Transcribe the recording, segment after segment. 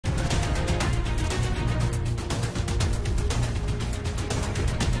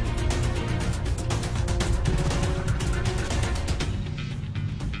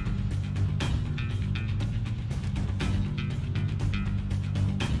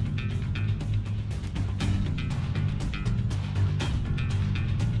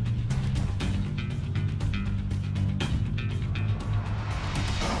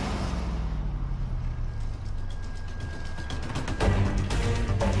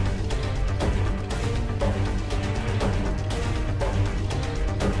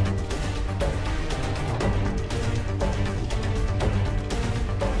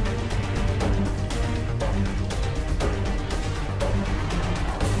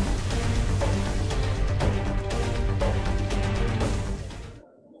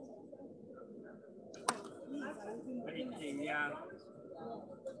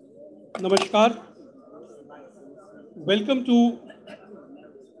Namaskar. Welcome to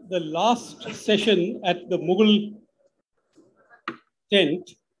the last session at the Mughal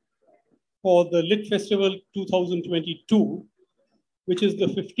tent for the Lit Festival 2022, which is the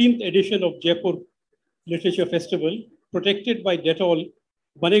 15th edition of Jaipur Literature Festival, protected by Dettol,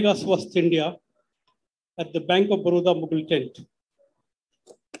 Banega Swasth India at the Bank of Baroda Mughal tent.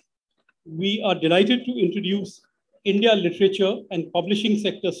 We are delighted to introduce India Literature and Publishing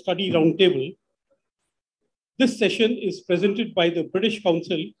Sector Study Roundtable. This session is presented by the British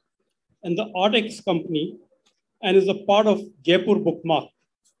Council and the ArtX company and is a part of Jaipur BookMark.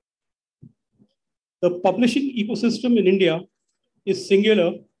 The publishing ecosystem in India is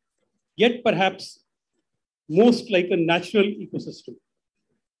singular, yet perhaps most like a natural ecosystem.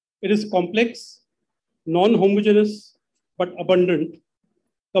 It is complex, non-homogeneous, but abundant,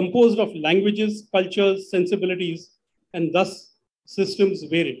 composed of languages, cultures, sensibilities, and thus systems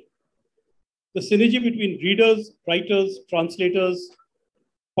varied. The synergy between readers, writers, translators,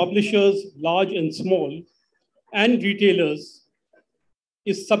 publishers, large and small, and retailers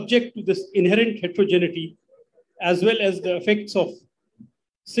is subject to this inherent heterogeneity, as well as the effects of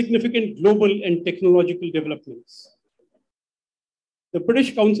significant global and technological developments. The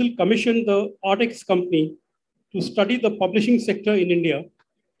British Council commissioned the ArtX company to study the publishing sector in India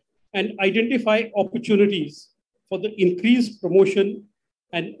and identify opportunities for the increased promotion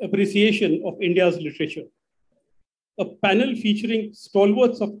and appreciation of India's literature. A panel featuring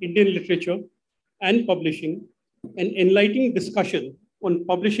stalwarts of Indian literature and publishing, an enlightening discussion on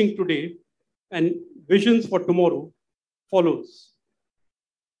publishing today and visions for tomorrow follows.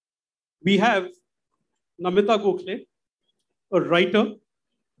 We have Namita Gokhale, a writer,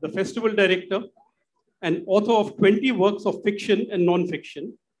 the festival director, and author of 20 works of fiction and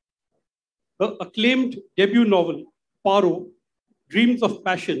non-fiction. Her acclaimed debut novel, Paro, Dreams of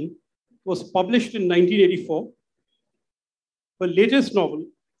Passion, was published in 1984. Her latest novel,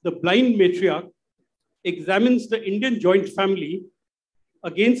 The Blind Matriarch, examines the Indian joint family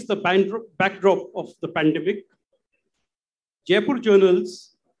against the backdrop of the pandemic. Jaipur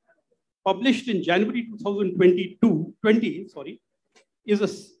Journals, published in January 2020,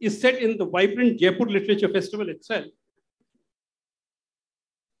 is set in the vibrant Jaipur Literature Festival itself,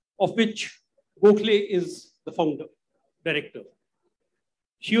 of which Gokhale is the founder, director.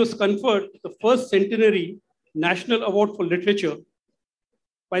 She was conferred the first centenary National Award for Literature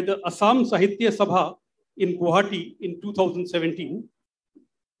by the Assam Sahitya Sabha in Guwahati in 2017.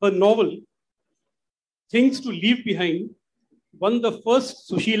 Her novel, Things to Leave Behind, won the first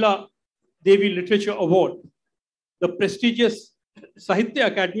Sushila Devi Literature Award, the prestigious Sahitya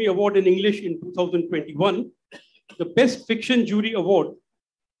Academy Award in English in 2021, the Best Fiction Jury Award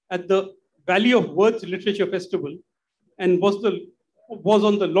at the Valley of Words Literature Festival, and was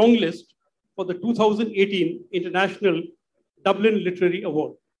on the long list for the 2018 International Dublin Literary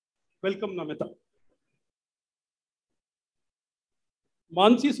Award. Welcome, Namita.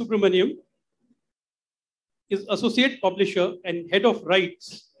 Manasi Subramaniam is Associate Publisher and Head of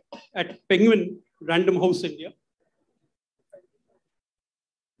Rights at Penguin Random House India.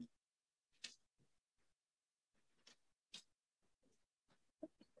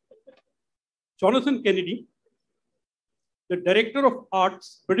 Jonathan Kennedy, the Director of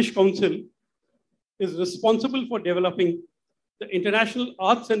Arts, British Council, is responsible for developing the international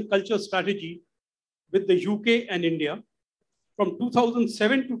arts and culture strategy with the UK and India. From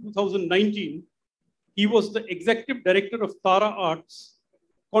 2007 to 2019, he was the Executive Director of Tara Arts,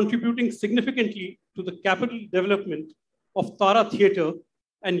 contributing significantly to the capital development of Tara Theatre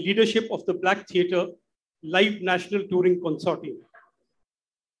and leadership of the Black Theatre Live National Touring Consortium.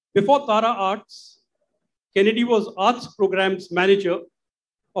 Before Tara Arts, Kennedy was Arts Programs Manager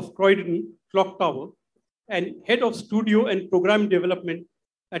of Croydon Clock Tower and Head of Studio and Program Development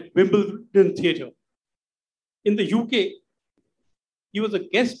at Wimbledon Theatre. In the UK, he was a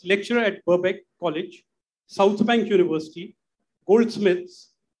guest lecturer at Birkbeck College, Southbank University,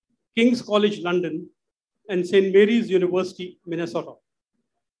 Goldsmiths, King's College London, and St. Mary's University, Minnesota.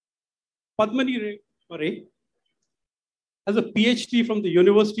 Padmini has a PhD from the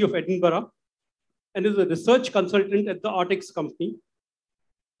University of Edinburgh and is a research consultant at the ArtX company.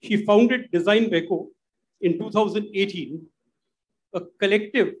 She founded Design Beko in 2018, a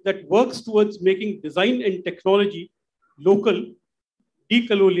collective that works towards making design and technology local,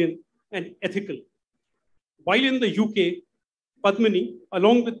 decolonial, and ethical. While in the UK, Padmini,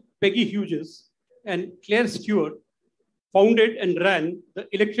 along with Peggy Hughes and Claire Stewart, founded and ran the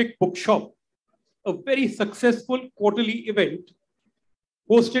Electric Bookshop, a very successful quarterly event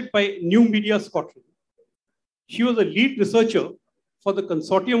hosted by New Media Scotland. She was a lead researcher for the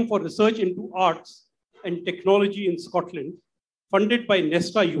Consortium for Research into Arts and Technology in Scotland, funded by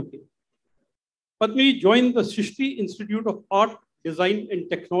Nesta UK. Padmini joined the Srishti Institute of Art, Design and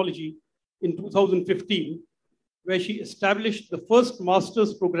Technology in 2015, where she established the first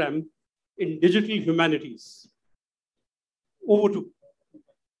master's program in digital humanities. Over to.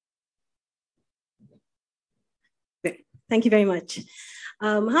 Thank you very much.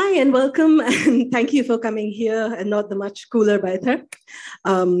 Hi and welcome, and thank you for coming here and not the much cooler Baithak.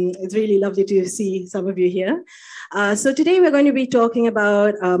 It's really lovely to see some of you here. So today we're going to be talking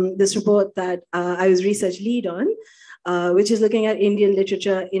about this report that I was research lead on, which is looking at Indian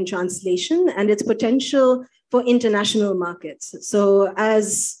literature in translation and its potential for international markets. So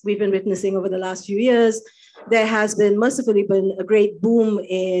as we've been witnessing over the last few years, there has been mercifully been a great boom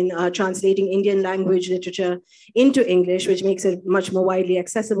in translating Indian language literature into English, which makes it much more widely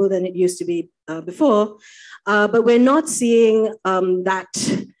accessible than it used to be before. But we're not seeing that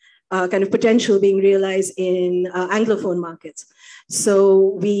kind of potential being realized in Anglophone markets.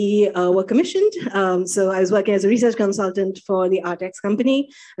 So we were commissioned. So I was working as a research consultant for the Artex company,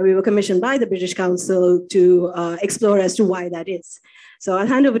 and we were commissioned by the British Council to explore as to why that is. So I'll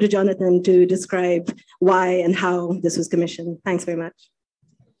hand over to Jonathan to describe why and how this was commissioned. Thanks very much.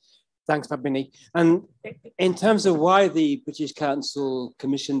 Thanks, Padmini. And in terms of why the British Council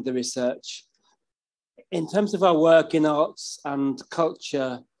commissioned the research, in terms of our work in arts and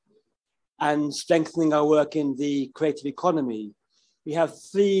culture and strengthening our work in the creative economy, we have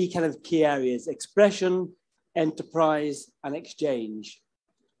three kind of key areas: expression, enterprise, and exchange.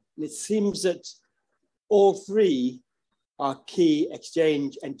 And it seems that all three are key: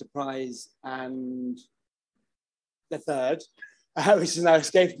 exchange, enterprise, and the third, which has now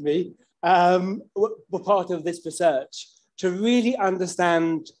escaped me, were part of this research to really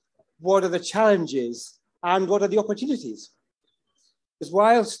understand what are the challenges and what are the opportunities. Because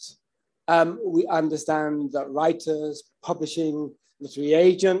whilst we understand that writers, publishing, literary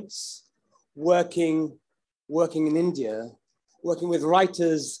agents, working in India, working with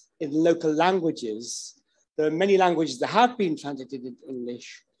writers in local languages, there are many languages that have been translated into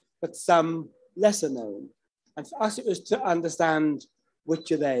English, but some lesser known. And for us, it was to understand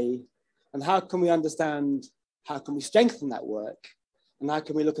which are they, and how can we understand, how can we strengthen that work, and how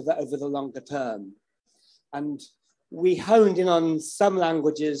can we look at that over the longer term. And we honed in on some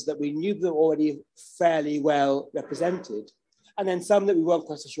languages that we knew were already fairly well represented, and then some that we weren't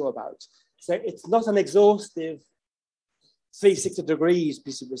quite so sure about. So it's not an exhaustive 360 degrees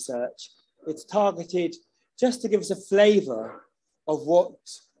piece of research. It's targeted just to give us a flavor of what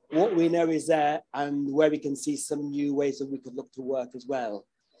we know is there and where we can see some new ways that we could look to work as well.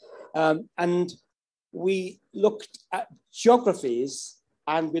 And we looked at geographies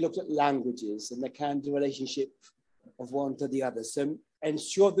and we looked at languages and the kind of relationship of one to the other. So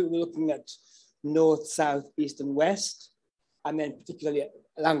ensure that we're looking at north, south, east, and west, and then particularly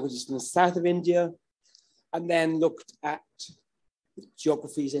languages from the south of India, and then looked at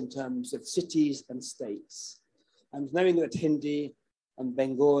geographies in terms of cities and states. And knowing that Hindi and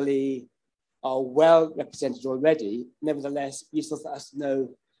Bengali are well represented already, nevertheless, useful for us to know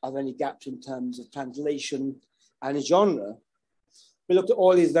are there any gaps in terms of translation and genre. We looked at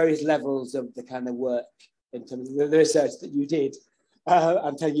all these various levels of the kind of work in terms of the research that you did.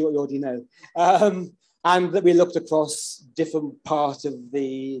 I'm telling you what you already know. And that we looked across different parts of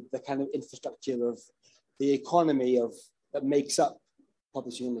the kind of infrastructure of the economy that makes up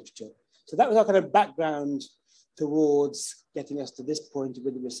publishing and literature. So that was our kind of background towards getting us to this point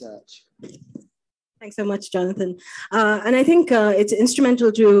with the research. Thanks so much, Jonathan. And I think it's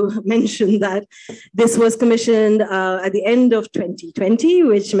instrumental to mention that this was commissioned at the end of 2020,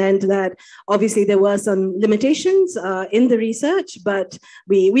 which meant that obviously there were some limitations in the research, but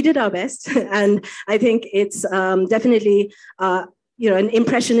we did our best. And I think it's definitely an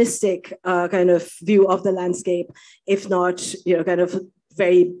impressionistic kind of view of the landscape, if not kind of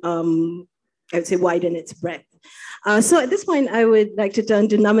very, I would say, wide in its breadth. So at this point, I would like to turn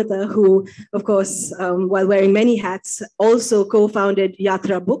to Namita, who, of course, while wearing many hats, also co-founded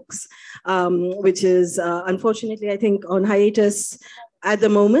Yatra Books, which is unfortunately, I think, on hiatus at the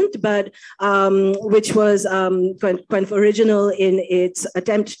moment, but which was kind of original in its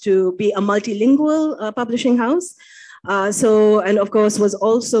attempt to be a multilingual publishing house. And of course, was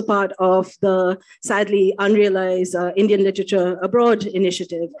also part of the sadly unrealized Indian Literature Abroad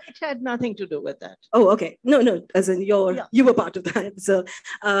initiative. It had nothing to do with that. Oh, okay. No, as in you were part of that. So,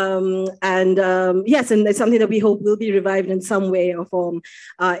 yes, and it's something that we hope will be revived in some way or form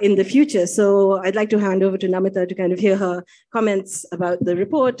in the future. So I'd like to hand over to Namita to kind of hear her comments about the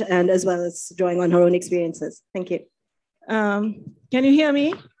report and as well as drawing on her own experiences. Thank you. Can you hear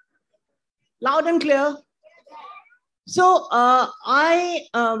me? Loud and clear. So I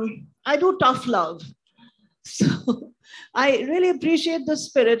do tough love. So I really appreciate the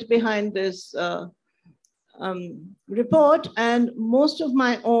spirit behind this report, and most of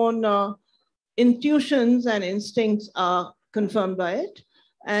my own intuitions and instincts are confirmed by it.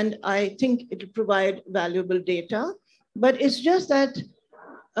 And I think it will provide valuable data. But it's just that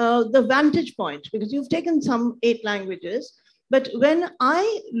the vantage point, because you've taken some 8 languages, but when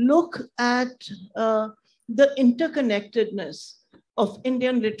I look at the interconnectedness of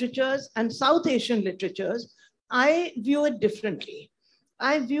Indian literatures and South Asian literatures, I view it differently.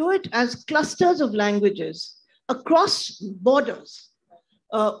 I view it as clusters of languages across borders.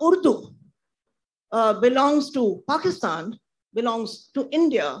 Urdu belongs to Pakistan, belongs to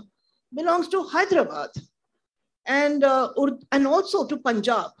India, belongs to Hyderabad, and also to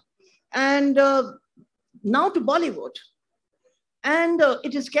Punjab, and now to Bollywood. And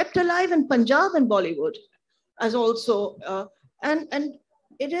it is kept alive in Punjab and Bollywood as also, and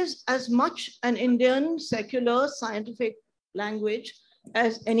it is as much an Indian secular scientific language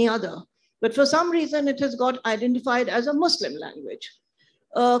as any other. But for some reason, it has got identified as a Muslim language.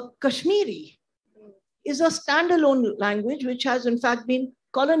 Kashmiri is a standalone language which has in fact been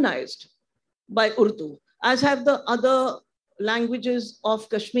colonized by Urdu, as have the other languages of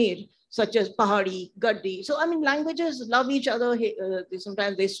Kashmir, such as Pahari, Gaddi. So, I mean, languages love each other.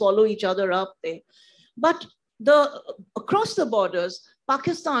 Sometimes they swallow each other up. But across the borders,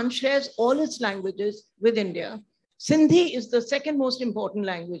 Pakistan shares all its languages with India. Sindhi is the second most important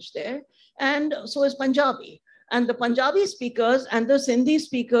language there, and so is Punjabi. And the Punjabi speakers and the Sindhi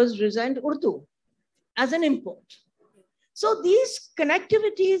speakers resent Urdu as an import. So these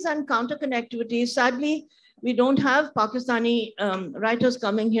connectivities and counter-connectivities, sadly, we don't have Pakistani writers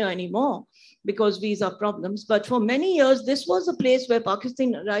coming here anymore because visa problems. But for many years, this was a place where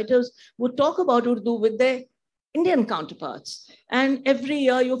Pakistani writers would talk about Urdu with their Indian counterparts. And every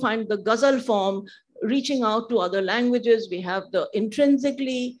year you find the ghazal form reaching out to other languages. We have the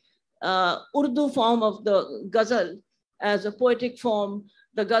intrinsically Urdu form of the ghazal as a poetic form,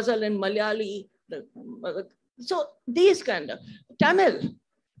 the ghazal in Malayali. So these kind of Tamil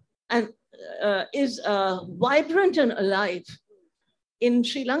and is vibrant and alive in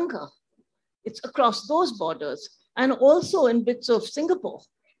Sri Lanka. It's across those borders and also in bits of Singapore.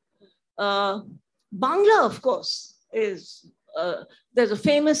 Bangla, of course, is, there's a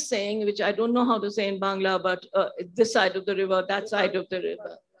famous saying, which I don't know how to say in Bangla, but this side of the river, that side of the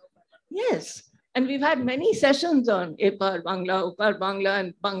river. Yes, and we've had many sessions on Epar Bangla, Upar Bangla,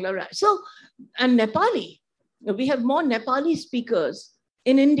 and Bangla. So, and Nepali. We have more Nepali speakers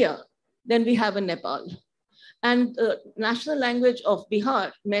in India than we have in Nepal. And the national language of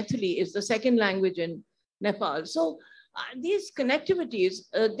Bihar, Maithili, is the second language in Nepal. So these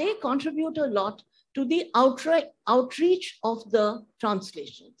connectivities, they contribute a lot to the outreach of the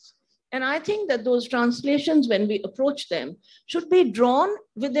translations. And I think that those translations, when we approach them, should be drawn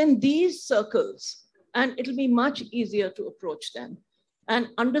within these circles, and it'll be much easier to approach them and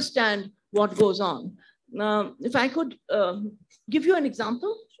understand what goes on. If I could give you an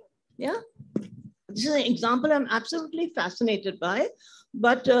example, yeah? This is an example I'm absolutely fascinated by,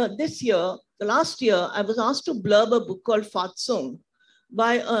 but this year, the last year, I was asked to blurb a book called Fatsung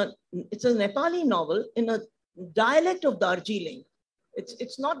by it's a Nepali novel in a dialect of Darjeeling.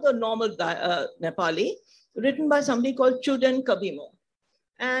 It's not the normal Nepali, written by somebody called Chuden Kabimo.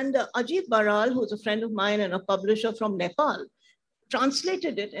 And Ajit Baral, who's a friend of mine and a publisher from Nepal,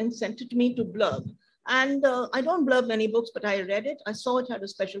 translated it and sent it to me to blurb. And I don't blurb many books, but I read it. I saw it had a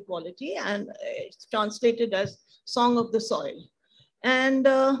special quality, and it's translated as Song of the Soil. And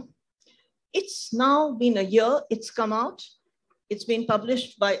it's now been a year, it's come out. It's been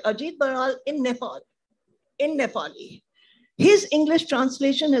published by Ajit Baral in Nepal, in Nepali. His English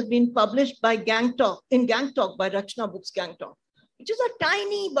translation has been published by Gangtok by Rachna Books Gangtok, which is a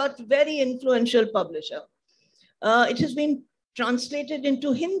tiny but very influential publisher. It has been translated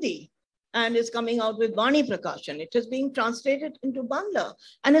into Hindi and is coming out with Vani Prakashan. It is being translated into Bangla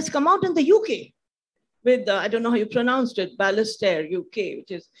and it's come out in the UK with, I don't know how you pronounced it, Ballister, UK,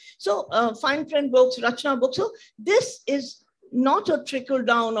 which is, so Fine Print Books, Rachna Books. So this is not a trickle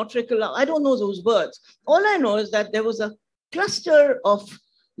down or trickle out. I don't know those words. All I know is that there was a cluster of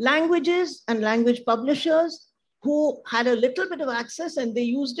languages and language publishers who had a little bit of access and they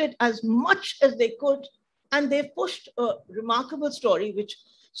used it as much as they could. And they pushed a remarkable story, which,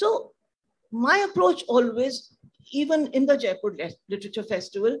 so my approach always, even in the Jaipur Literature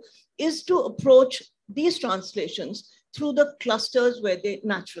Festival, is to approach these translations through the clusters where they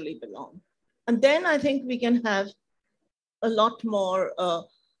naturally belong. And then I think we can have a lot more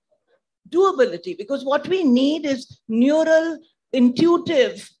doability, because what we need is neural,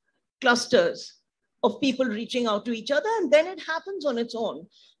 intuitive clusters of people reaching out to each other, and then it happens on its own.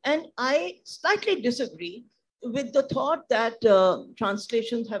 And I slightly disagree with the thought that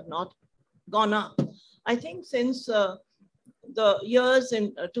translations have not gone up. I think since the years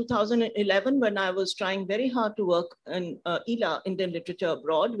in 2011, when I was trying very hard to work in ILA, Indian Literature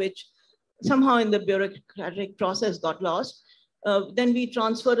Abroad, which somehow in the bureaucratic process got lost, then we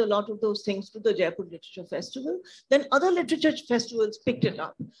transferred a lot of those things to the Jaipur Literature Festival. Then other literature festivals picked it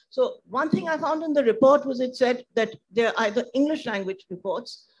up. So one thing I found in the report was it said that they're either English language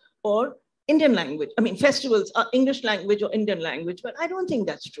reports or Indian language. I mean, festivals are English language or Indian language, but I don't think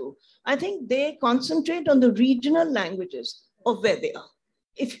that's true. I think they concentrate on the regional languages of where they are.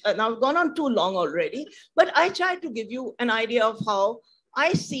 And I've gone on too long already, but I tried to give you an idea of how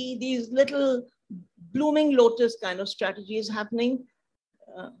I see these little blooming lotus kind of strategies happening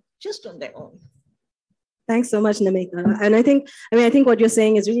just on their own. Thanks so much, Namita. And I think what you're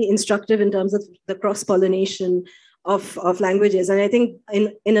saying is really instructive in terms of the cross-pollination of languages. And I think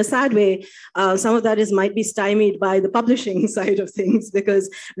in a sad way, some of that might be stymied by the publishing side of things, because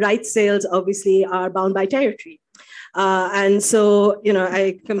rights sales obviously are bound by territory. And so,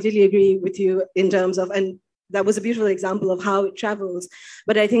 I completely agree with you in terms of, and that was a beautiful example of how it travels.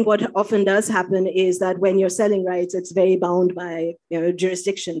 But I think what often does happen is that when you're selling rights, it's very bound by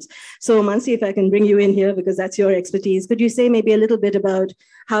jurisdictions. So Manasi, if I can bring you in here, because that's your expertise, could you say maybe a little bit about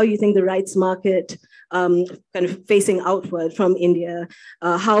how you think the rights market kind of facing outward from India,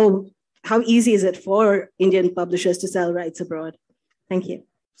 how easy is it for Indian publishers to sell rights abroad? Thank you.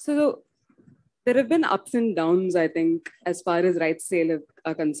 So there have been ups and downs, I think, as far as rights sale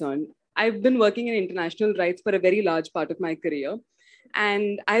are concerned. I've been working in international rights for a very large part of my career,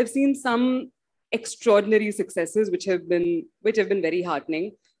 and I've seen some extraordinary successes which have been very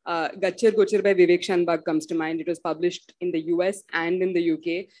heartening. Gachar Gochar by Vivek Shanbag comes to mind. It was published in the US and in the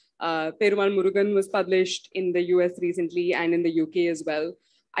UK. Perumal Murugan was published in the US recently and in the UK as well.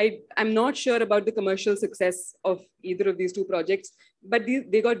 I'm not sure about the commercial success of either of these two projects, but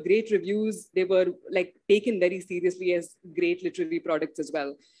they got great reviews. They were taken very seriously as great literary products as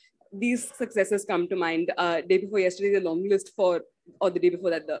well. These successes come to mind. Day before yesterday, the long list or the day before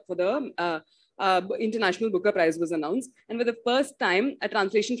that, for the International Booker Prize was announced. And for the first time, a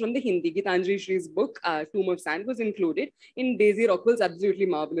translation from the Hindi, Gitanjali Shree's book, Tomb of Sand, was included in Daisy Rockwell's absolutely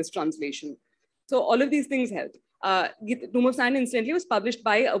marvelous translation. So all of these things helped. Tomb of Sand, incidentally, was published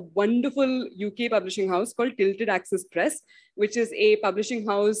by a wonderful UK publishing house called Tilted Axis Press, which is a publishing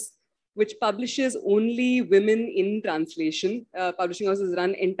house which publishes only women in translation. Publishing house is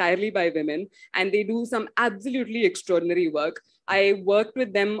run entirely by women, and they do some absolutely extraordinary work. I worked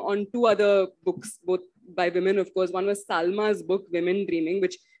with them on two other books, both by women, of course. One was Salma's book, Women Dreaming,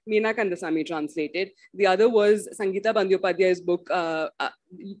 which Meena Kandasamy translated. The other was Sangeeta Bandyopadhyay's book, The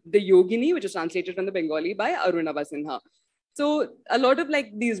Yogini, which was translated from the Bengali by Arunava Sinha. So a lot of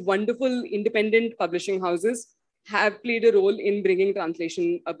these wonderful independent publishing houses have played a role in bringing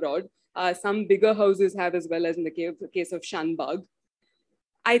translation abroad. Some bigger houses have as well, as in the case of Shanbag.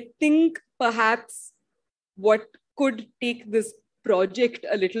 I think perhaps what could take this project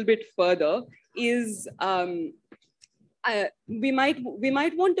a little bit further is we might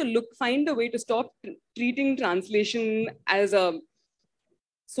want to find a way to stop treating translation as a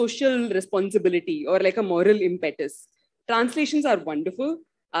social responsibility or like a moral impetus. Translations are wonderful.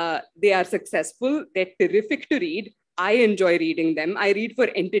 They are successful. They're terrific to read. I enjoy reading them. I read for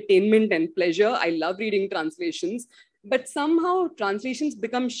entertainment and pleasure. I love reading translations. But somehow translations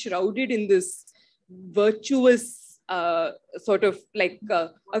become shrouded in this virtuous sort of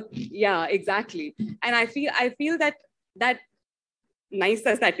yeah, exactly. And I feel that nice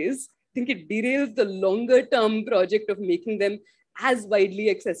as that is, I think it derails the longer term project of making them as widely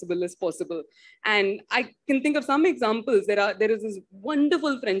accessible as possible. And I can think of some examples. There is this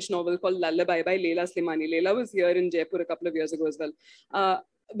wonderful French novel called Lullaby by Leila Slimani. Leila was here in Jaipur a couple of years ago as well,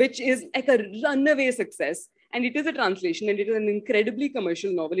 which is like a runaway success. And it is a translation, and it is an incredibly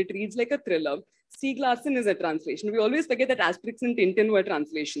commercial novel. It reads like a thriller. Stieg Larsson is a translation. We always forget that Asterix and Tintin were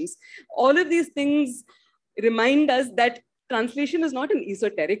translations. All of these things remind us that translation is not an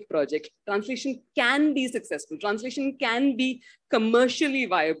esoteric project. Translation can be successful. Translation can be commercially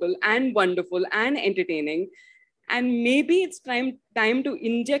viable and wonderful and entertaining. And maybe it's time to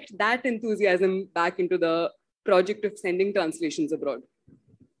inject that enthusiasm back into the project of sending translations abroad.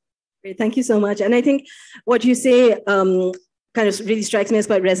 Great, thank you so much. And I think what you say kind of really strikes me as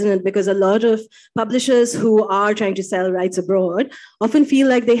quite resonant, because a lot of publishers who are trying to sell rights abroad often feel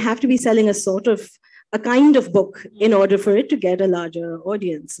like they have to be selling a sort of a kind of book in order for it to get a larger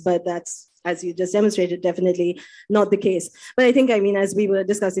audience. But that's, as you just demonstrated, definitely not the case. But I think, I mean, as we were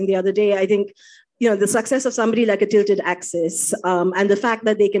discussing the other day, I think, you know, the success of somebody like A Tilted Axis and the fact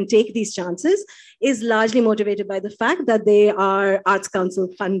that they can take these chances is largely motivated by the fact that they are Arts Council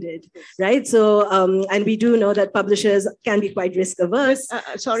funded, right? So, and we do know that publishers can be quite risk averse.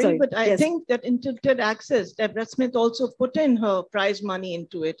 Sorry, but I think that in Tilted Axis, Deborah Smith also put in her prize money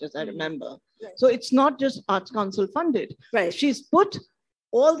into it, as I remember. Right. So it's not just Arts Council funded. Right. She's put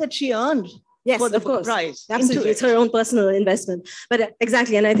all that she earned for the prize. Absolutely, it's her own personal investment. But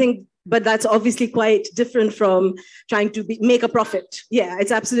exactly, and I think, but that's obviously quite different from trying to make a profit. Yeah,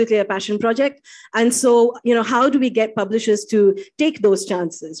 it's absolutely a passion project. And so, you know, how do we get publishers to take those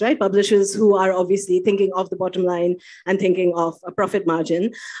chances, right? Publishers who are obviously thinking of the bottom line and thinking of a profit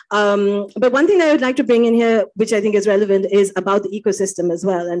margin. But one thing I would like to bring in here, which I think is relevant, is about the ecosystem as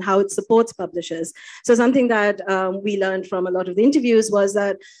well and how it supports publishers. So something that we learned from a lot of the interviews was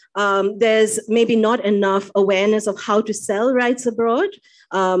that there's maybe not enough awareness of how to sell rights abroad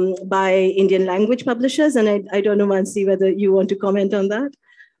by Indian language publishers. And I don't know, Manasi, whether you want to comment on that.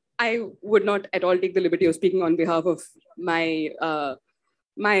 I would not at all take the liberty of speaking on behalf of my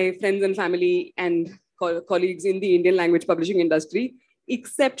my friends and family and colleagues in the Indian language publishing industry,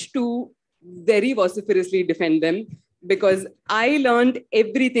 except to very vociferously defend them, because I learned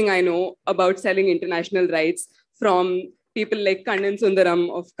everything I know about selling international rights from people like Kannan Sundaram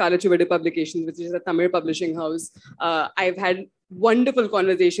of Kalachuvadu Publications, which is a Tamil publishing house. I've had wonderful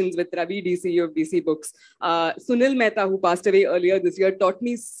conversations with Ravi DC of DC Books. Sunil Mehta, who passed away earlier this year, taught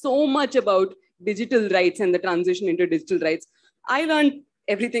me so much about digital rights and the transition into digital rights. I learned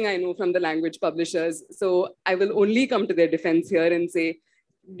everything I know from the language publishers. So I will only come to their defense here and say,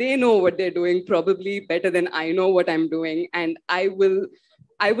 they know what they're doing probably better than I know what I'm doing. And I will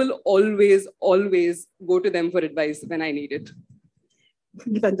always, always go to them for advice when I need it.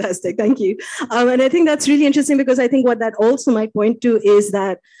 Fantastic, thank you. And I think that's really interesting, because I think what that also might point to is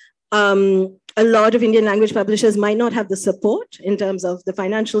that a lot of Indian language publishers might not have the support in terms of the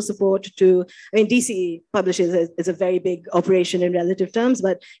financial support to, I mean, DC Publishers is a very big operation in relative terms,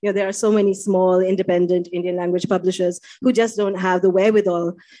 but you know, there are so many small independent Indian language publishers who just don't have the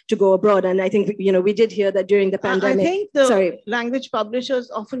wherewithal to go abroad. And I think, you know, we did hear that during the pandemic. I think the language publishers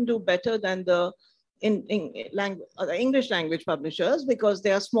often do better than the English language publishers, because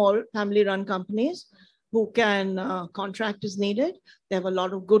they are small family-run companies who can contract as needed. They have a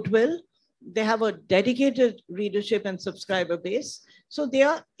lot of goodwill. They have a dedicated readership and subscriber base. So they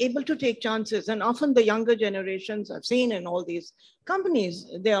are able to take chances. And often the younger generations I've seen in all these companies,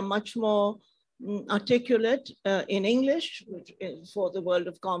 they are much more articulate in English for the world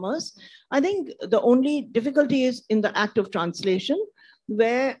of commerce. I think the only difficulty is in the act of translation,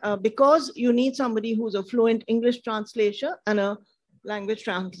 where because you need somebody who's a fluent English translator and a language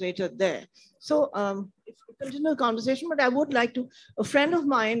translator there. So it's a continual conversation, but I would like to, a friend of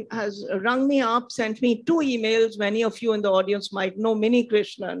mine has rung me up, sent me 2 emails. Many of you in the audience might know Minnie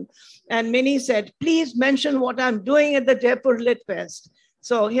Krishnan. And Minnie said, please mention what I'm doing at the Jaipur Lit Fest.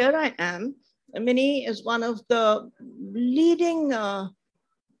 So here I am. Minnie is one of the leading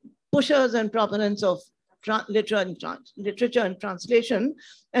pushers and proponents of literature and translation.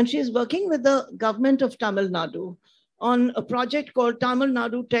 And she's working with the government of Tamil Nadu on a project called Tamil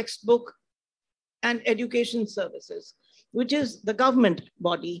Nadu Textbook and Education Services, which is the government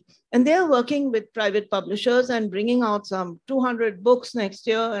body. And they're working with private publishers and bringing out some 200 books next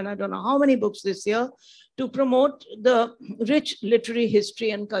year, and I don't know how many books this year, to promote the rich literary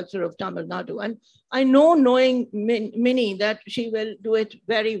history and culture of Tamil Nadu. And I know, knowing Minnie, that she will do it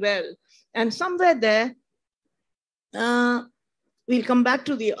very well. And somewhere there, we'll come back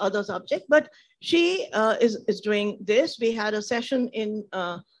to the other subject, but she is doing this. We had a session in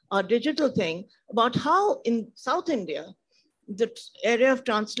our digital thing about how in South India, the area of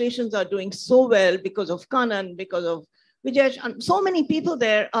translations are doing so well because of Kannan, because of Vijesh, and so many people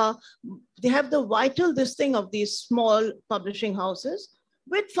there they have the vital this thing of these small publishing houses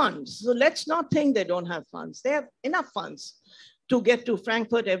with funds. So let's not think they don't have funds. They have enough funds to get to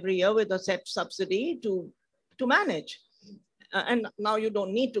Frankfurt every year with a set subsidy to manage. And now you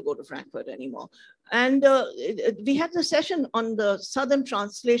don't need to go to Frankfurt anymore. And we had the session on the Southern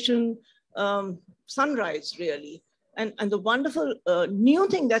translation sunrise, really. And the wonderful new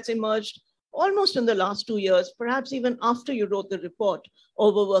thing that's emerged almost in the last 2 years, perhaps even after you wrote the report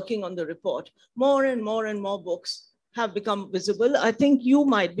or were working on the report, more and more and more books have become visible. I think you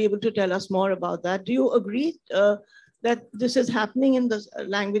might be able to tell us more about that. Do you agree that this is happening in the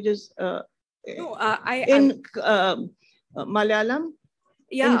languages? No, in Malayalam?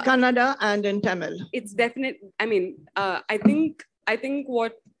 Yeah, in Kannada and in Tamil. it's definite. I mean, I think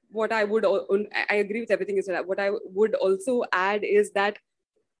what I would, I agree with everything you said. What I would also add is that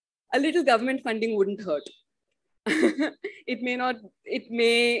a little government funding wouldn't hurt. It may not, it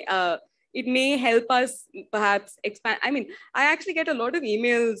may help us perhaps expand. I mean, I actually get a lot of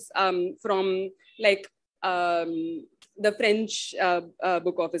emails from like the French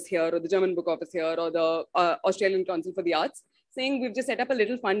book office here, or the German book office here, or the Australian Council for the Arts, saying we've just set up a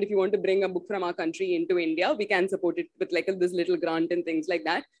little fund. If you want to bring a book from our country into India, we can support it with like this little grant and things like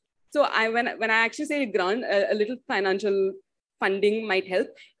that. So when I actually say grant, a little financial funding might help.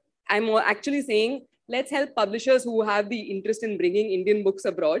 I'm actually saying let's help publishers who have the interest in bringing Indian books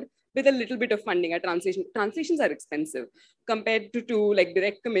abroad with a little bit of funding. A translation. Translations are expensive compared to like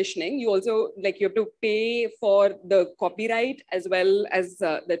direct commissioning. You also you have to pay for the copyright as well as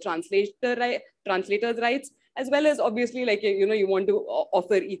the translator's rights, as well as obviously you want to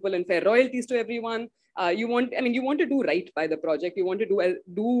offer equal and fair royalties to everyone. You want to do right by the project. You want to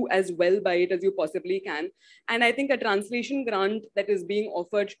do as well by it as you possibly can. And I think a translation grant that is being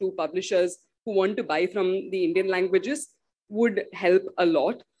offered to publishers who want to buy from the Indian languages would help a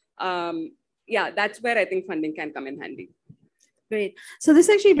lot. Yeah, that's where I think funding can come in handy. Great. So this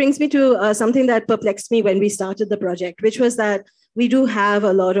actually brings me to something that perplexed me when we started the project, which was that we do have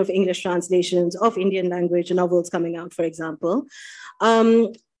a lot of English translations of Indian language novels coming out, for example.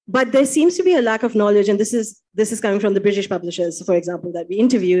 But there seems to be a lack of knowledge, and this is coming from the British publishers, for example, that we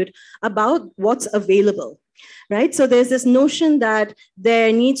interviewed, about what's available, right? So there's this notion that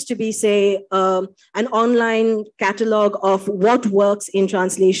there needs to be, say, an online catalog of what works in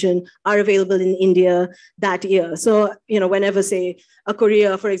translation are available in India that year. So, whenever, say, a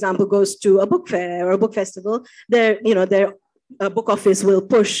courier, for example, goes to a book fair or a book festival, their book office will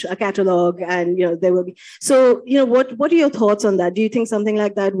push a catalog, and there will be. So, what are your thoughts on that? Do you think something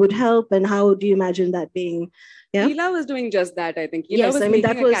like that would help, and how do you imagine that being? Yeah, Ela was doing just that. I think Ela was making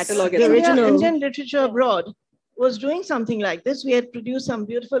a catalog. The original Indian literature abroad was doing something like this. We had produced some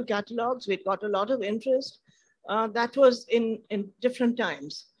beautiful catalogs. We'd got a lot of interest. That was in different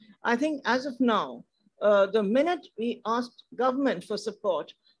times. I think as of now, the minute we asked government for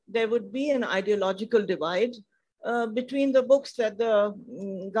support, there would be an ideological divide between the books that the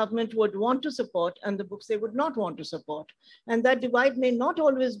government would want to support and the books they would not want to support. And that divide may not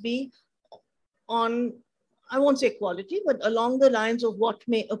always be on, I won't say quality, but along the lines of what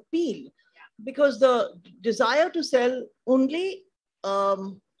may appeal. Because the desire to sell only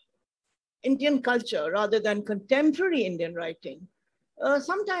Indian culture rather than contemporary Indian writing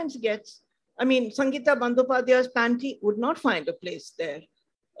sometimes gets, Sangeeta Bandyopadhyay's Panty would not find a place there.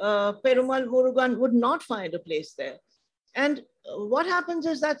 Perumal Murugan would not find a place there. And what happens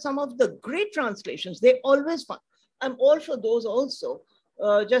is that some of the great translations, they always find, I'm all for those also.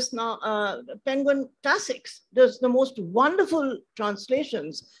 Just now, Penguin Classics does the most wonderful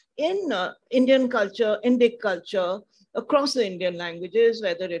translations in Indian culture, Indic culture, across the Indian languages,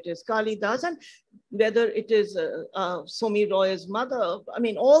 whether it is Kalidas and whether it is Somi Roy's mother.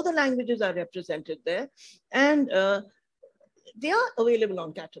 All the languages are represented there. And they are available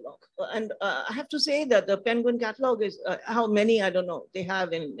on catalog. And I have to say that the Penguin catalog is, how many, I don't know, they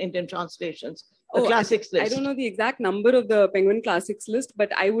have in Indian translations, the classics list. I don't know the exact number of the Penguin classics list,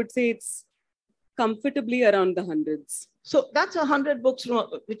 but I would say it's comfortably around the hundreds. So that's 100 books,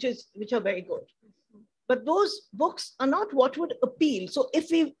 which are very good. But those books are not what would appeal. So if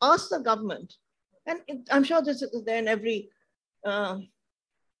we ask the government, and I'm sure this is there in every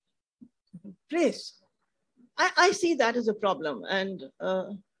place, I see that as a problem. And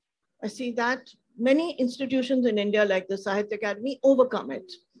I see that many institutions in India, like the Sahitya Academy, overcome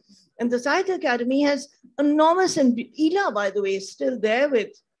it. And the Sahitya Academy has enormous, and Ela, by the way, is still there with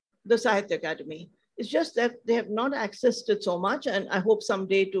the Sahitya Academy. It's just that they have not accessed it so much, and I hope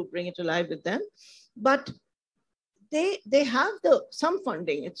someday to bring it alive with them. But they have some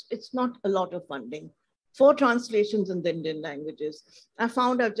funding. It's not a lot of funding for translations in the Indian languages. I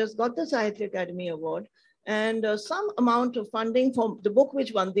found I've just got the Sahitya Academy Award, and some amount of funding for the book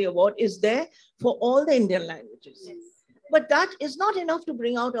which won the award is there for all the Indian languages. Yes. But that is not enough to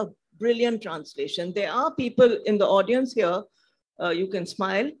bring out a brilliant translation. There are people in the audience here, you can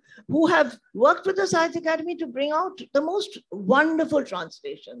smile, who have worked with the Sahitya Academy to bring out the most wonderful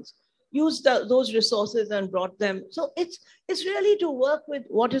translations, used those resources and brought them. So it's really to work with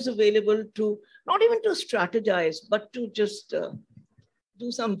what is available, to not even to strategize, but to just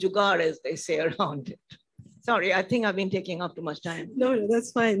do some jugaad, as they say, around it. Sorry, I think I've been taking up too much time. No,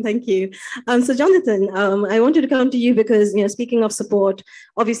 that's fine. Thank you. So Jonathan, I wanted to come to you because, speaking of support,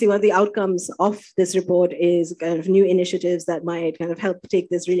 obviously one of the outcomes of this report is kind of new initiatives that might kind of help take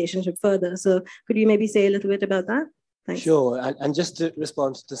this relationship further. So could you maybe say a little bit about that? Thanks. Sure, and just to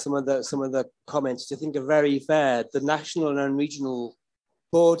respond to some of the comments, which I think are very fair, the national and regional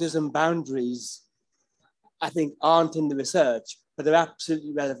borders and boundaries, I think, aren't in the research, but they're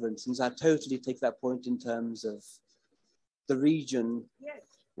absolutely relevant. And so I totally take that point in terms of the region. Yes.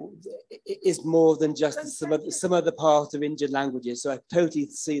 Is more than just some of the part of Indian languages. So I totally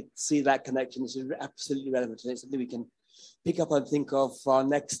see that connection. It's absolutely relevant. And it's something we can pick up and think of for our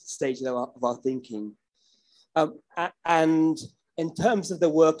next stage of our thinking. And in terms of the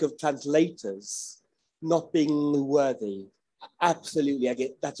work of translators not being worthy, absolutely, I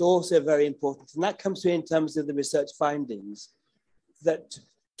get that's also very important. And that comes through in terms of the research findings, that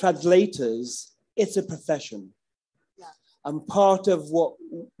translators, it's a profession. Yeah. And part of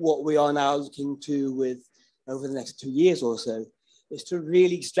what we are now looking to with over the next 2 years or so is to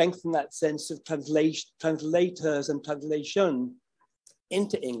really strengthen that sense of translators and translation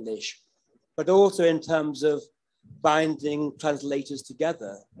into English, but also in terms of binding translators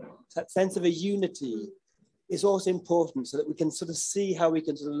together. That sense of a unity is also important so that we can sort of see how we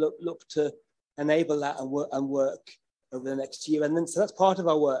can sort of look to enable that and work over the next year. And then, so that's part of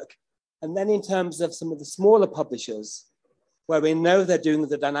our work. And then in terms of some of the smaller publishers, where we know they're doing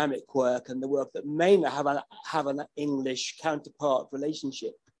the dynamic work and the work that may not have an English counterpart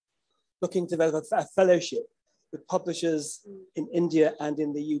relationship, looking to develop a fellowship with publishers in India and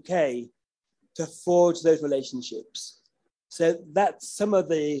in the UK to forge those relationships. So that's some of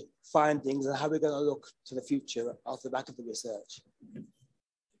the findings and how we're going to look to the future off the back of the research.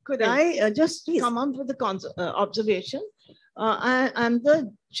 Could I just come up with the observation? I'm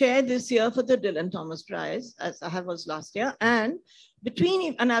the chair this year for the Dylan Thomas Prize, as I was last year. And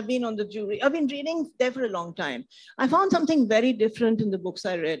I've been on the jury. I've been reading there for a long time. I found something very different in the books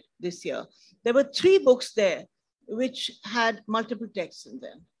I read this year. There were 3 books there which had multiple texts in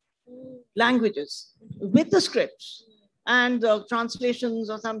them, languages, with the scripts and the translations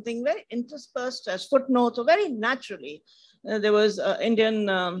or something very interspersed as footnotes or very naturally. There was an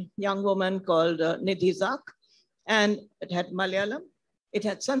Indian young woman called Nidhi Zak, and it had Malayalam, it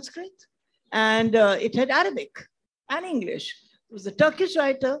had Sanskrit, and it had Arabic and English. It was a Turkish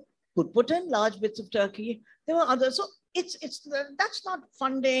writer who put in large bits of Turkey. There were others. So that's not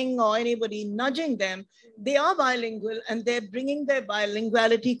funding or anybody nudging them. They are bilingual and they're bringing their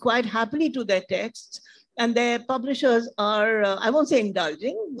bilinguality quite happily to their texts. And their publishers are, I won't say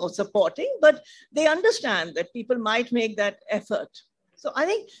indulging or supporting, but they understand that people might make that effort. So I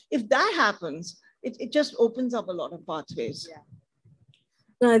think if that happens, it just opens up a lot of pathways. Yeah.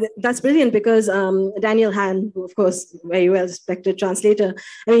 That's brilliant because Daniel Han, who of course, very well respected translator,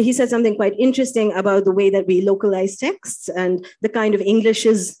 I mean, he said something quite interesting about the way that we localize texts and the kind of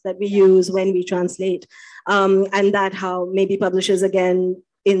Englishes that we use when we translate. And that how maybe publishers, again,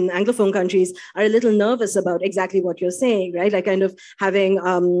 in Anglophone countries are a little nervous about exactly what you're saying, right? Like kind of having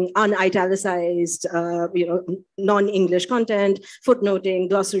unitalicized, non-English content, footnoting,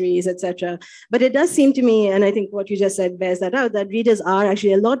 glossaries, etc. But it does seem to me, and I think what you just said bears that out, that readers are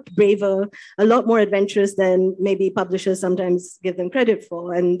actually a lot braver, a lot more adventurous than maybe publishers sometimes give them credit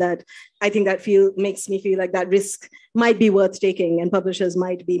for. And that I think that makes me feel like that risk might be worth taking and publishers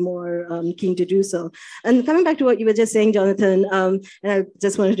might be more keen to do so. And coming back to what you were just saying, Jonathan, and I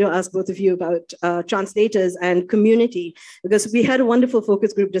just wanted to ask both of you about translators and community, because we had a wonderful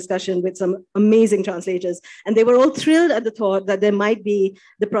focus group discussion with some amazing translators, and they were all thrilled at the thought that there might be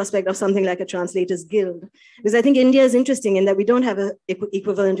the prospect of something like a translators guild. Because I think India is interesting in that we don't have an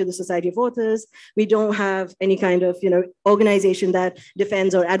equivalent to the Society of Authors. We don't have any kind of organization that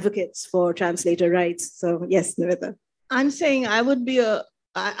defends or advocates for translator rights. So yes, Namita. I'm saying I would be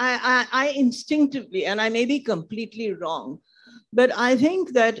I instinctively, and I may be completely wrong, but I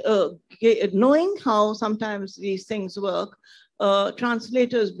think that knowing how sometimes these things work,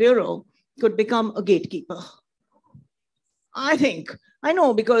 Translators Bureau could become a gatekeeper. I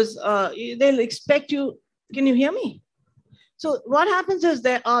know because they'll expect you, can you hear me? So what happens is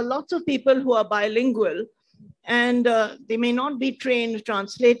there are lots of people who are bilingual and they may not be trained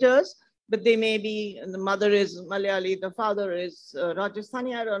translators, but they may be, the mother is Malayali, the father is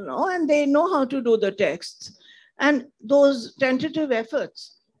Rajasthani, I don't know, and they know how to do the texts. And those tentative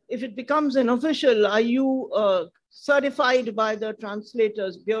efforts, if it becomes an official, are you certified by the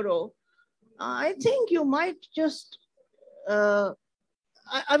Translators Bureau? I think you might just, I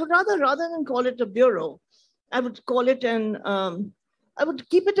would rather than call it a bureau, I would call it an I would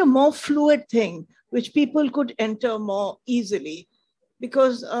keep it a more fluid thing, which people could enter more easily.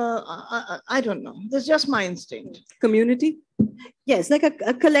 Because I don't know, that's just my instinct. Community? Yes, like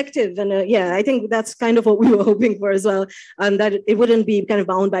a collective. And yeah, I think that's kind of what we were hoping for as well. That it wouldn't be kind of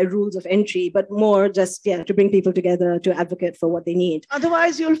bound by rules of entry, but more just, yeah, to bring people together to advocate for what they need.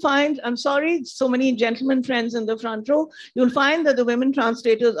 Otherwise, you'll find, I'm sorry, so many gentlemen friends in the front row, you'll find that the women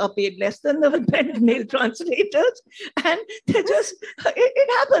translators are paid less than the male translators. And they're just, it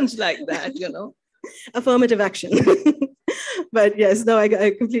happens like that, you know. Affirmative action. But yes, no,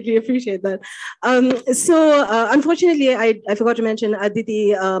 I completely appreciate that. So unfortunately, I forgot to mention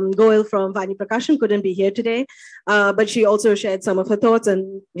Aditi Goyal from Vani Prakasham couldn't be here today, but she also shared some of her thoughts,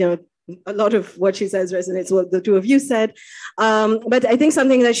 and a lot of what she says resonates with what the two of you said. But I think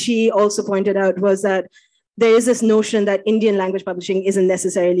something that she also pointed out was that there is this notion that Indian language publishing isn't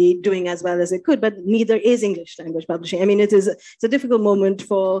necessarily doing as well as it could, but neither is English language publishing. I mean, it's a difficult moment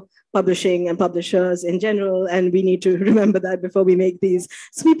for publishing and publishers in general, and we need to remember that before we make these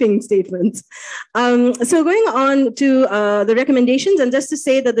sweeping statements. So going on to the recommendations, and just to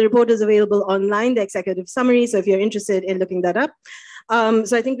say that the report is available online, the executive summary, so if you're interested in looking that up.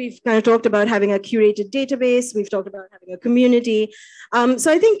 So I think we've kind of talked about having a curated database. We've talked about having a community.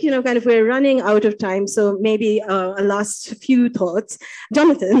 So I think, kind of we're running out of time. So maybe a last few thoughts.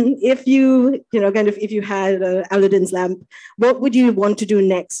 Jonathan, if you, if you had Aladdin's lamp, what would you want to do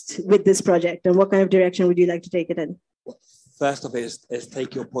next with this project? And what kind of direction would you like to take it in? First of it is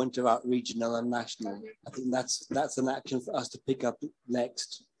take your point about regional and national. I think that's an action for us to pick up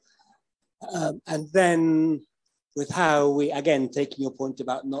next. And then with how we, again, taking your point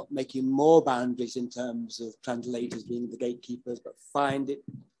about not making more boundaries in terms of translators being the gatekeepers, but find it,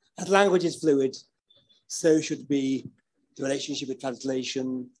 as language is fluid, so should be the relationship with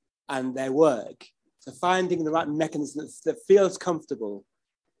translation and their work. So finding the right mechanism that feels comfortable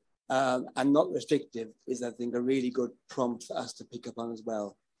and not restrictive is, I think, a really good prompt for us to pick up on as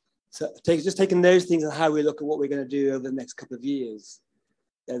well. So just taking those things and how we look at what we're going to do over the next couple of years,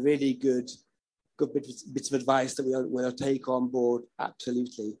 they're really good bits of advice that we'll take on board,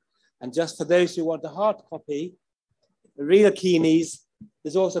 absolutely. And just for those who want a hard copy, the real keenies,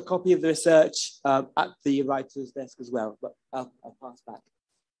 there's also a copy of the research at the writer's desk as well, but I'll pass back.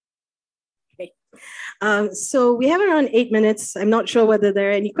 Okay. So we have around 8 minutes. I'm not sure whether there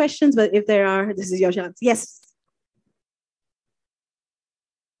are any questions, but if there are, this is your chance. Yes.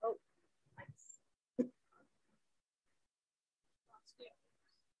 Oh.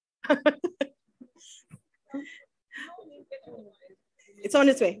 It's on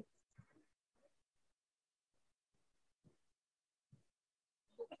its way.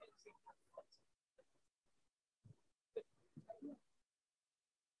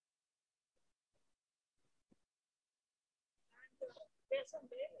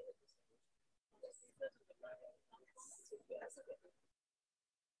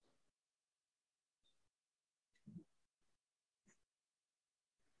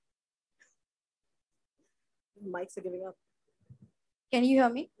 Mics are giving up. Can you hear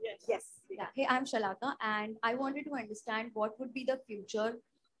me? Yes. Yes. Yeah. Hey, I'm Shalaka, and I wanted to understand what would be the future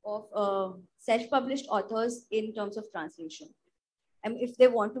of self-published authors in terms of translation. And if they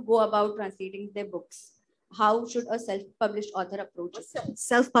want to go about translating their books, how should a self-published author approach it?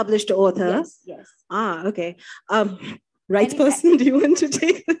 Self-published author? Yes, yes. Ah, okay. Rights person, do you want to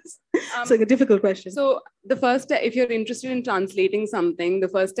take this? It's like a difficult question. So the first step, if you're interested in translating something, the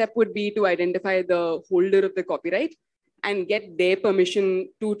first step would be to identify the holder of the copyright and get their permission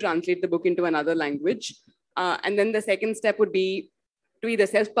to translate the book into another language. And then the second step would be to either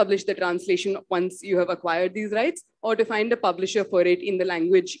self-publish the translation once you have acquired these rights, or to find a publisher for it in the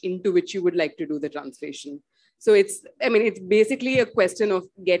language into which you would like to do the translation. So it's basically a question of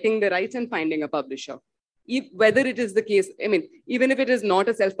getting the rights and finding a publisher. Whether it is the case, even if it is not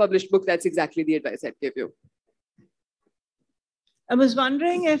a self-published book, that's exactly the advice I'd give you. I was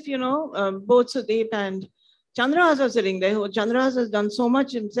wondering if, both Sudeep and Chandras are sitting there. Chandras has done so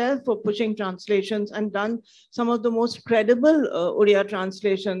much himself for pushing translations and done some of the most credible Odia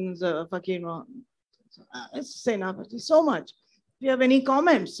translations, so much. If you have any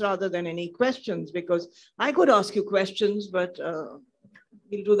comments rather than any questions, because I could ask you questions, but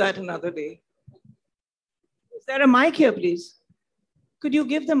we'll do that another day. Is there a mic here, please? Could you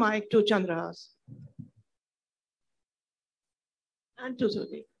give the mic to Chandras? And to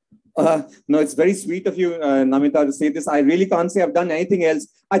Sudeep. No, it's very sweet of you, Namita, to say this. I really can't say I've done anything else.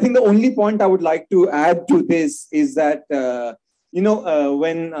 I think the only point I would like to add to this is that, when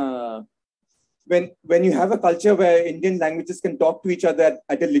you have a culture where Indian languages can talk to each other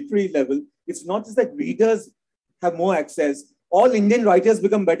at a literary level, it's not just that readers have more access. all Indian writers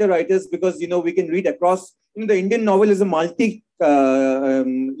become better writers because, we can read across. The Indian novel is a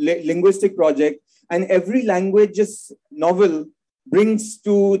linguistic project, and every language's novel brings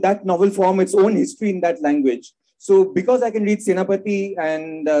to that novel form its own history in that language. So because I can read Senapati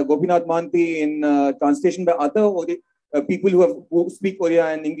and Gopinath Mohanty in translation by other people who speak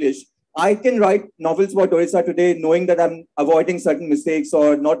Oriya and English, I can write novels about Orissa today knowing that I'm avoiding certain mistakes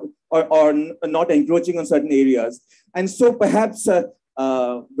or not encroaching on certain areas. And so perhaps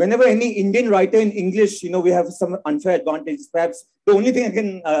whenever any Indian writer in English, we have some unfair advantage. Perhaps the only thing I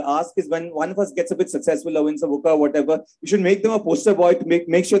can ask is when one of us gets a bit successful or wins a book or whatever, we should make them a poster boy to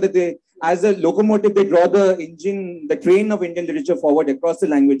make sure that they, as a locomotive, they draw the train of Indian literature forward across the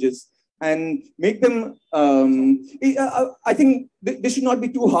languages and make them, I think this should not be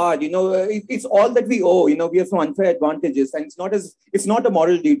too hard. It's all that we owe. We have some unfair advantages, and it's not a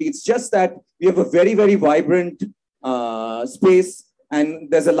moral duty. It's just that we have a very, very vibrant space, and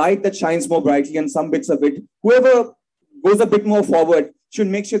there's a light that shines more brightly on some bits of it. Whoever goes a bit more forward should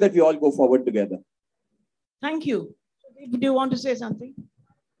make sure that we all go forward together. Thank you. Do you want to say something?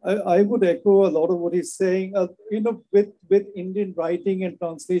 I would echo a lot of what he's saying. With Indian writing and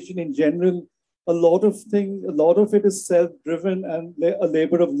translation in general, a lot of it is self-driven and a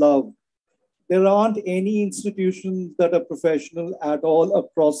labor of love. There aren't any institutions that are professional at all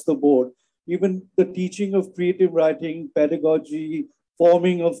across the board. Even the teaching of creative writing, pedagogy,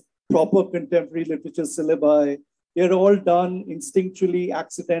 forming of proper contemporary literature syllabi, they're all done instinctually,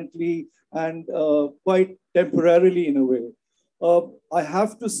 accidentally, and quite temporarily in a way. I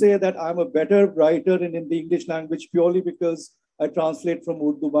have to say that I'm a better writer in the English language purely because I translate from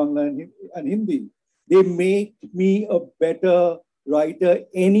Urdu, Bangla, and Hindi. They make me a better writer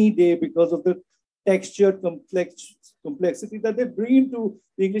any day because of the textured complexity that they bring into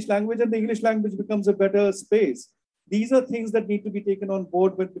the English language, and the English language becomes a better space. These are things that need to be taken on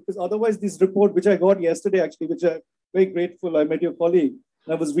board, because otherwise this report, which I got yesterday actually, which I'm very grateful, I met your colleague,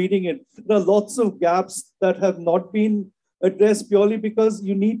 and I was reading it. There are lots of gaps that have not been addressed purely because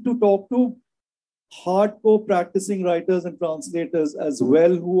you need to talk to hardcore practicing writers and translators as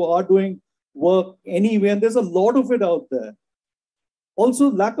well who are doing work anyway, and there's a lot of it out there. Also,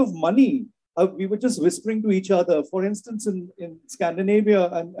 lack of money. We were just whispering to each other. For instance, in Scandinavia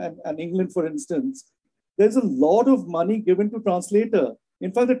and England, for instance, there's a lot of money given to translator.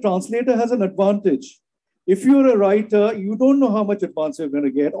 In fact, the translator has an advantage. If you're a writer, you don't know how much advance you're going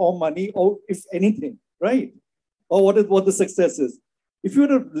to get, or money, or if anything, right? Or what the success is. If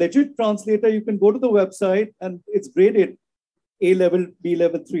you're a legit translator, you can go to the website and it's graded A level, B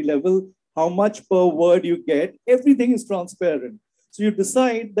level, 3 level, how much per word you get. Everything is transparent. So you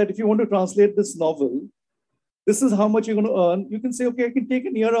decide that if you want to translate this novel, this is how much you're going to earn. You can say, okay, I can take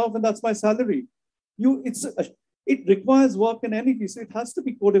a year off and that's my salary. It requires work and energy. So it has to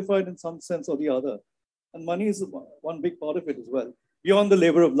be codified in some sense or the other. And money is one big part of it as well, beyond the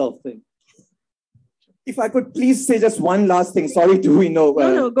labor of love thing. If I could please say just one last thing, sorry to,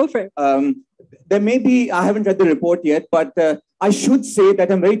 No, go for it. There may be, I haven't read the report yet, but I should say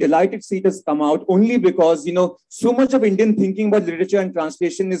that I'm very delighted to see it has come out only because, so much of Indian thinking about literature and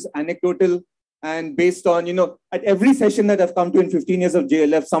translation is anecdotal and based on, at every session that I've come to in 15 years of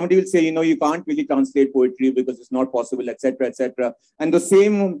JLF, somebody will say, you can't really translate poetry because it's not possible, etc., etc. And the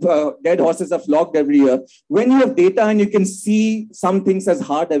same dead horses are flogged every year. When you have data and you can see some things as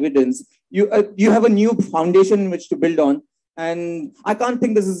hard evidence, you have a new foundation in which to build on. And I can't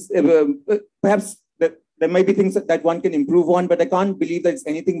think this is, perhaps there might be things that one can improve on, but I can't believe that it's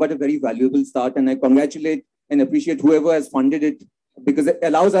anything but a very valuable start. And I congratulate and appreciate whoever has funded it because it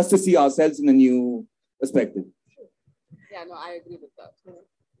allows us to see ourselves in a new perspective. Yeah, no, I agree with that.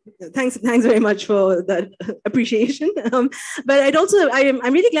 Thanks very much for that appreciation. But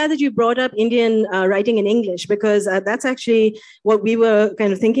I'm really glad that you brought up Indian writing in English because that's actually what we were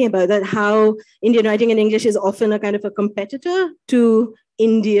kind of thinking about, that how Indian writing in English is often a kind of a competitor to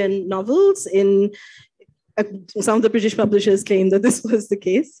Indian novels. Some of the British publishers claim that this was the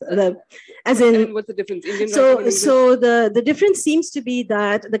case. What's the difference? Indian So the difference seems to be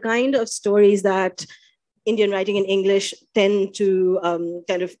that the kind of stories that Indian writing in English tend to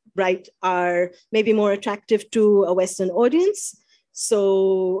kind of write are maybe more attractive to a Western audience.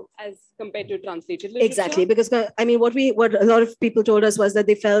 So as compared to translated literature? Exactly, because what a lot of people told us was that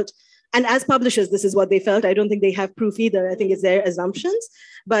they felt, and as publishers, this is what they felt. I don't think they have proof either. I think it's their assumptions.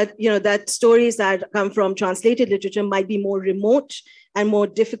 But that stories that come from translated literature might be more remote and more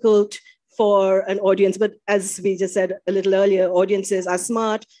difficult for an audience. But as we just said a little earlier, audiences are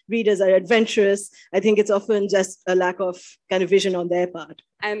smart, readers are adventurous. I think it's often just a lack of kind of vision on their part.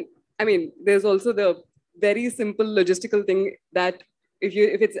 And there's also the very simple logistical thing that if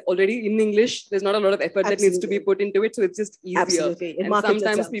it's already in English, there's not a lot of effort that needs to be put into it. So it's just easier. Absolutely. And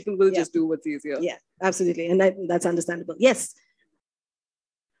sometimes people will just do what's easier. Yeah, absolutely. And that's understandable. Yes.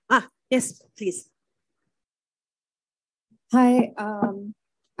 Yes, please. Hi,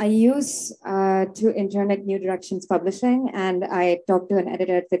 I use to intern at New Directions Publishing, and I talked to an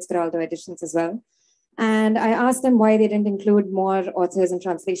editor at Fitzgerald Editions as well. And I asked them why they didn't include more authors and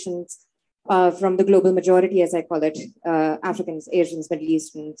translations from the global majority, as I call it, Africans, Asians, Middle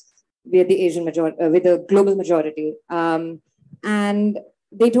Easterns, with the Asian majority, with the global majority. And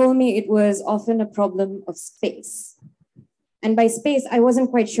they told me it was often a problem of space. And by space, I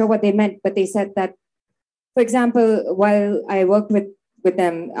wasn't quite sure what they meant, but they said that, for example, while I worked with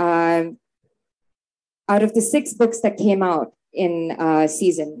them, out of the 6 books that came out in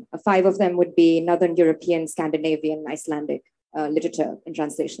season, 5 of them would be Northern European, Scandinavian, Icelandic literature in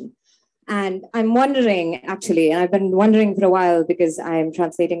translation. And I'm wondering, actually, and I've been wondering for a while because I'm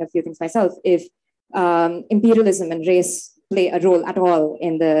translating a few things myself, if imperialism and race play a role at all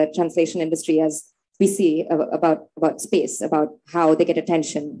in the translation industry as we see about space, about how they get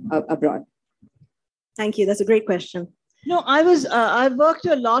attention abroad. Thank you. That's a great question. No, I've worked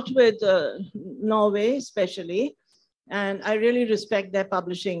a lot with Norway, especially, and I really respect their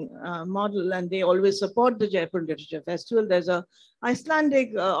publishing model, and they always support the Jaipur Literature Festival. There's an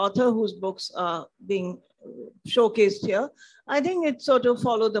Icelandic author whose books are being showcased here. I think it's sort of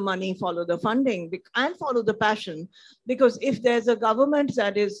follow the money, follow the funding, and follow the passion, because if there's a government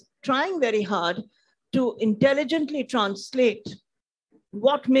that is trying very hard to intelligently translate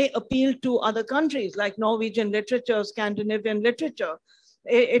what may appeal to other countries, like Norwegian literature, Scandinavian literature.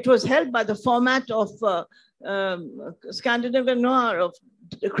 It was held by the format of Scandinavian noir, of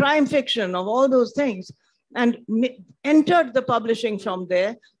crime fiction, of all those things, and entered the publishing from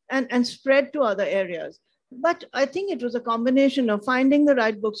there and spread to other areas. But I think it was a combination of finding the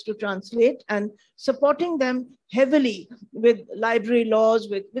right books to translate and supporting them heavily with library laws,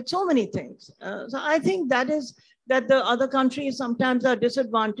 with so many things. So I think that the other countries sometimes are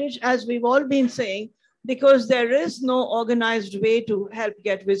disadvantaged, as we've all been saying, because there is no organized way to help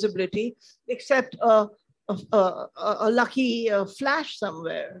get visibility except a lucky flash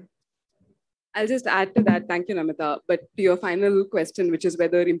somewhere. I'll just add to that. Thank you, Namita. But to your final question, which is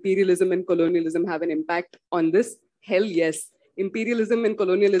whether imperialism and colonialism have an impact on this, hell yes. Imperialism and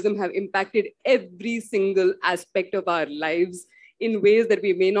colonialism have impacted every single aspect of our lives in ways that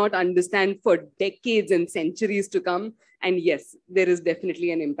we may not understand for decades and centuries to come. And yes, there is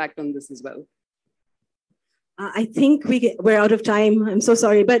definitely an impact on this as well. I think we're out of time. I'm so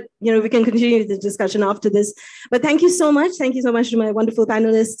sorry, but we can continue the discussion after this. But thank you so much. Thank you so much to my wonderful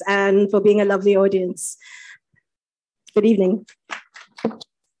panelists and for being a lovely audience. Good evening.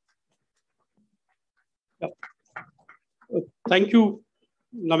 Thank you,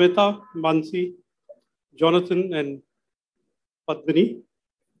 Namita, Manasi, Jonathan, and Padmini.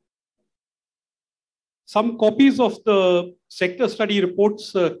 Some copies of the sector study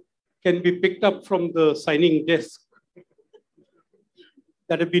reports can be picked up from the signing desk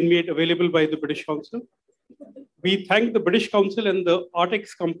that have been made available by the British Council. We thank the British Council and the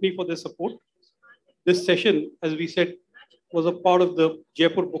Artex company for their support. This session, as we said, was a part of the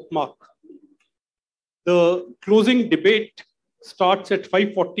Jaipur BookMark. The closing debate starts at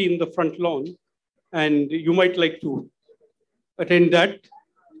 5:40 in the front lawn, and you might like to attend that.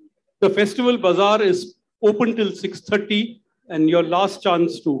 The festival bazaar is open till 6:30, and your last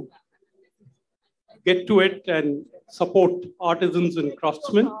chance to get to it and support artisans and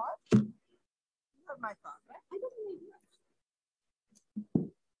craftsmen.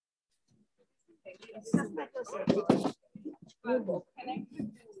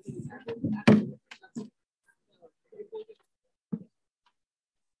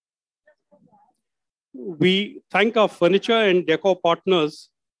 We thank our furniture and decor partners,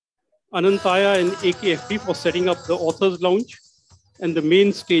 Anantaya and AKFP, for setting up the Authors Lounge and the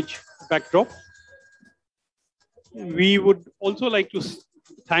main stage backdrop. We would also like to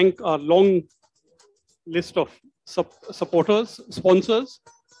thank our long list of supporters, sponsors,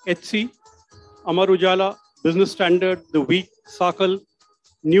 HC, Amar Ujala, Business Standard, The Week, Sakal,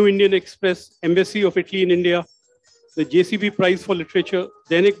 New Indian Express, Embassy of Italy in India, the JCB Prize for Literature,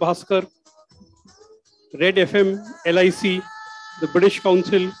 Dainik Bhaskar, Red FM, LIC, the British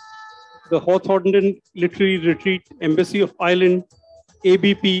Council, the Hawthornden Literary Retreat, Embassy of Ireland,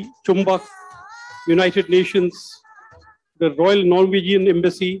 ABP, Chumbak, United Nations, the Royal Norwegian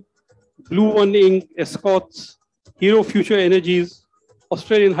Embassy, Blue One Inc., Escorts, Hero Future Energies,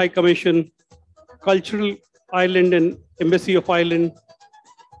 Australian High Commission, Cultural Ireland and Embassy of Ireland,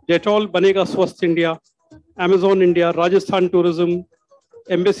 Dettol Banega Swasth India, Amazon India, Rajasthan Tourism,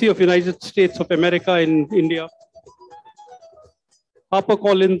 Embassy of United States of America in India,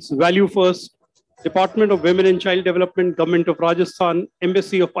 HarperCollins, Value First, Department of Women and Child Development, Government of Rajasthan,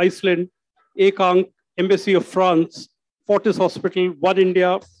 Embassy of Iceland, Ekang, Embassy of France, Fortis Hospital, One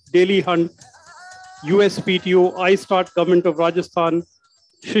India, Daily Hunt, USPTO, iStart, Government of Rajasthan,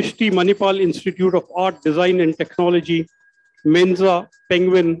 Shrishti Manipal Institute of Art, Design and Technology, Menza,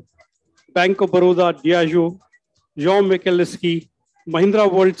 Penguin, Bank of Baroda, Diageo, Jean Michalski,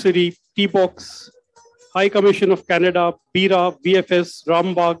 Mahindra World City, T-Box, High Commission of Canada, Bira, VFS,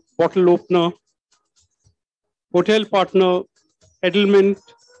 Rambagh, Bottle Opener, Hotel Partner, Edelman,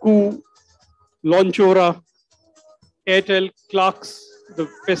 Coup, Launchora, Airtel, Clarks, the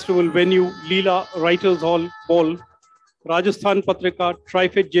festival venue, Leela, Writers Hall, Ball, Rajasthan Patrika,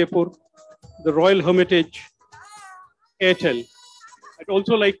 Trifed Jaipur, the Royal Hermitage, Airtel. I'd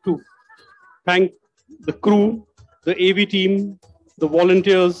also like to thank the crew, the AV team, the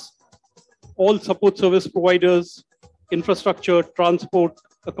volunteers, all support service providers, infrastructure, transport,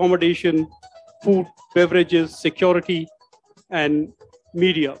 accommodation, food, beverages, security, and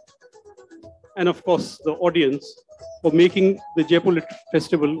media. And of course, the audience for making the Jaipur Lit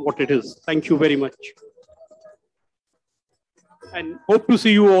Festival what it is. Thank you very much. And hope to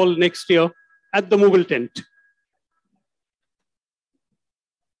see you all next year at the Mughal tent.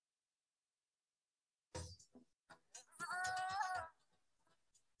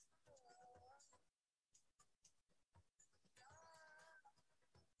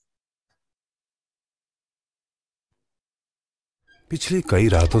 पिछली कई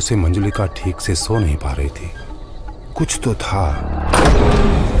रातों से मंजुलिका ठीक से सो नहीं पा रही थी। कुछ तो था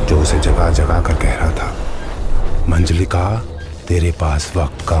जो उसे जगा जगा कर कह रहा था, मंजुलिका तेरे पास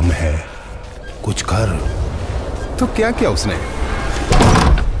वक्त कम है, कुछ कर। तो क्या किया उसने?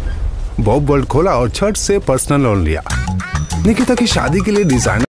 बॉब वर्ल्ड खोला और झट से पर्सनल लोन लिया। निकिता की शादी के लिए डिजाइनर